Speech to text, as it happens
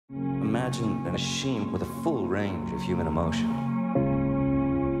imagine a machine with a full range of human emotion.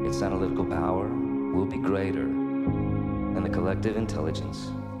 Its analytical power will be greater than the collective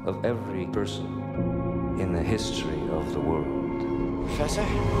intelligence of every person in the history of the world. Professor?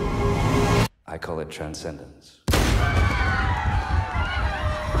 I call it Transcendence.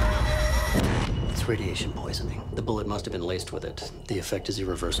 It's radiation poisoning. The bullet must have been laced with it. The effect is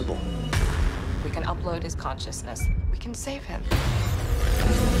irreversible. We can upload his consciousness. We can save him.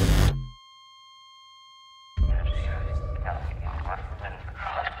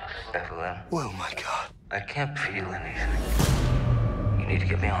 Evelyn, Oh my God. I can't feel anything. You need to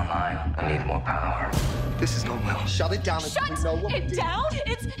get me online. I need more power. This is not well. Shut it down. Shut we know what it down!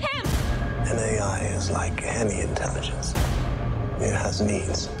 It's him! An AI is like any intelligence. It has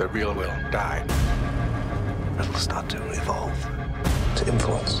needs. The real will die. It'll start to evolve, to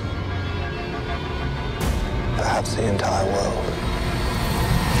influence. Perhaps the entire world.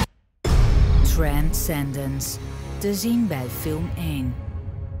 Transcendence. Te zien bij film 1.